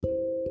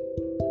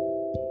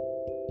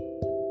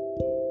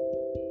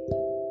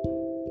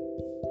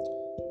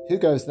Who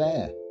goes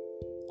there?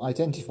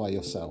 Identify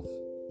yourself.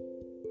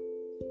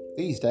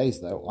 These days,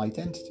 though,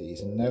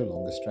 identities are no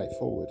longer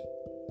straightforward.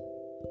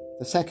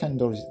 The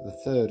second or the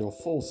third or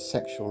fourth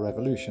sexual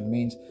revolution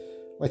means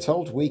we're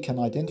told we can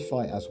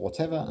identify as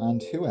whatever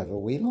and whoever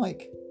we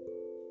like.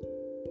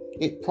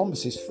 It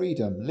promises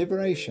freedom,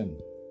 liberation,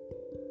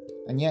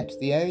 and yet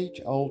the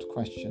age-old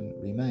question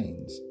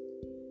remains.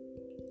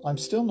 I'm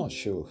still not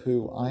sure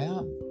who I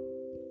am.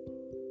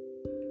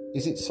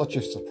 Is it such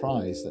a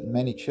surprise that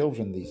many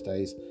children these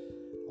days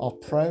are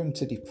prone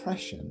to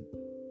depression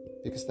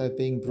because they're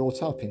being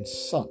brought up in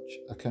such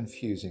a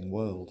confusing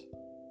world?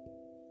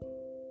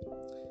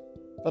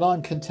 But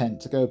I'm content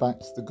to go back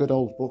to the good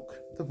old book,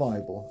 the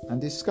Bible, and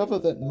discover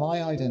that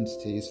my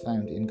identity is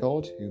found in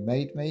God, who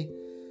made me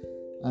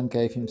and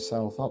gave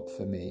himself up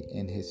for me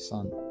in his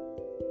Son.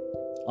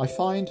 I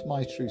find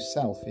my true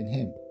self in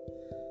him,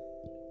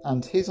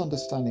 and his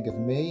understanding of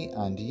me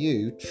and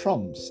you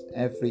trumps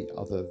every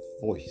other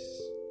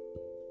voice.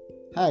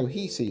 How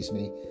he sees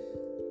me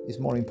is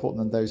more important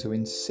than those who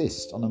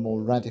insist on a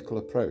more radical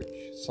approach.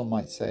 Some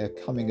might say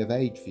a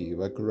coming-of-age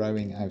view, a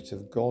growing out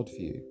of God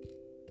view.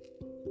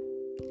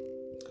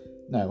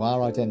 No,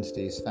 our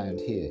identity is found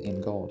here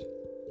in God.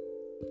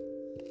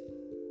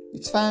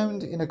 It's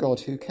found in a God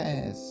who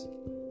cares,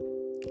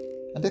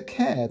 and a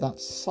care that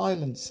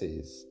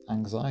silences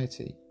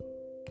anxiety.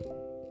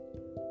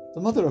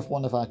 The mother of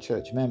one of our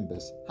church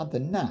members had the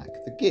knack,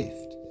 the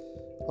gift,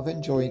 of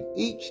enjoying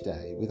each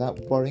day without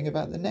worrying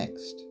about the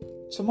next.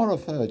 Tomorrow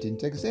for her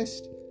didn't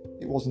exist.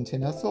 It wasn't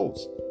in her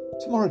thoughts.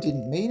 Tomorrow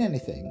didn't mean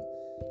anything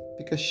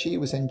because she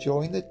was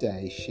enjoying the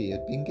day she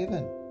had been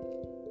given.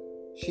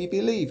 She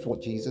believed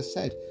what Jesus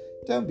said.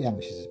 Don't be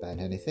anxious about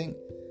anything.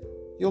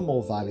 You're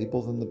more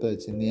valuable than the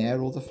birds in the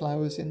air or the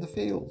flowers in the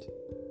field.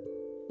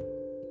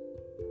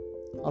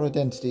 Our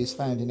identity is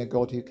found in a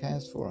God who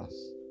cares for us.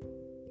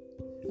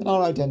 And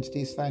our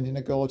identity is found in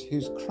a God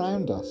who's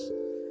crowned us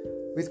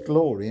with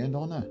glory and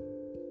honour.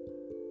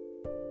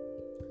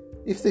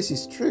 If this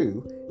is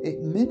true,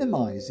 it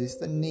minimises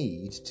the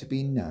need to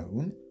be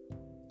known,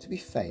 to be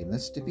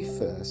famous, to be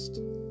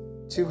first,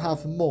 to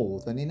have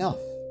more than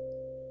enough.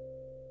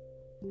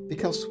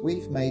 Because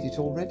we've made it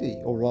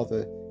already, or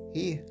rather,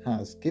 he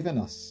has given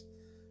us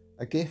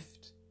a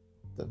gift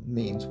that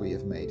means we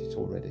have made it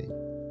already.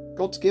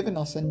 God's given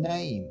us a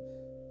name,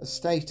 a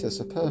status,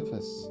 a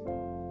purpose.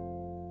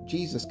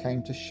 Jesus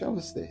came to show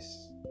us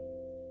this.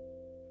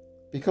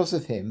 Because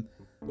of him,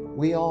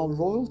 we are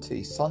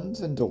royalty,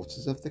 sons and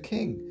daughters of the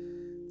King.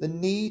 The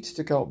need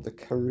to go up the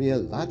career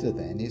ladder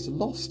then is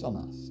lost on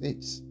us.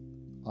 It's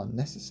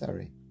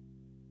unnecessary.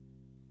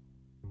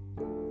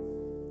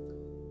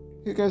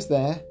 Who goes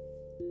there?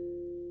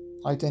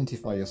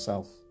 Identify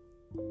yourself.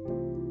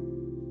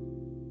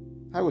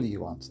 How will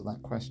you answer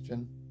that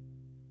question?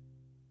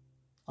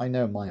 I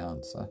know my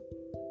answer.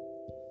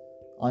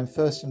 I'm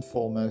first and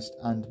foremost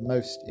and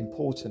most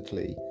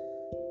importantly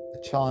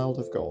a child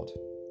of God.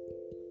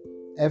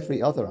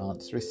 Every other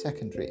answer is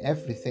secondary.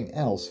 Everything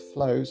else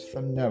flows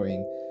from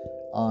knowing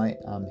I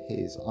am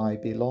his. I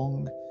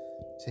belong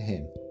to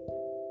him.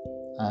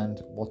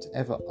 And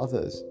whatever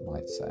others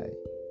might say,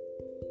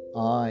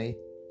 I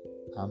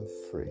am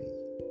free.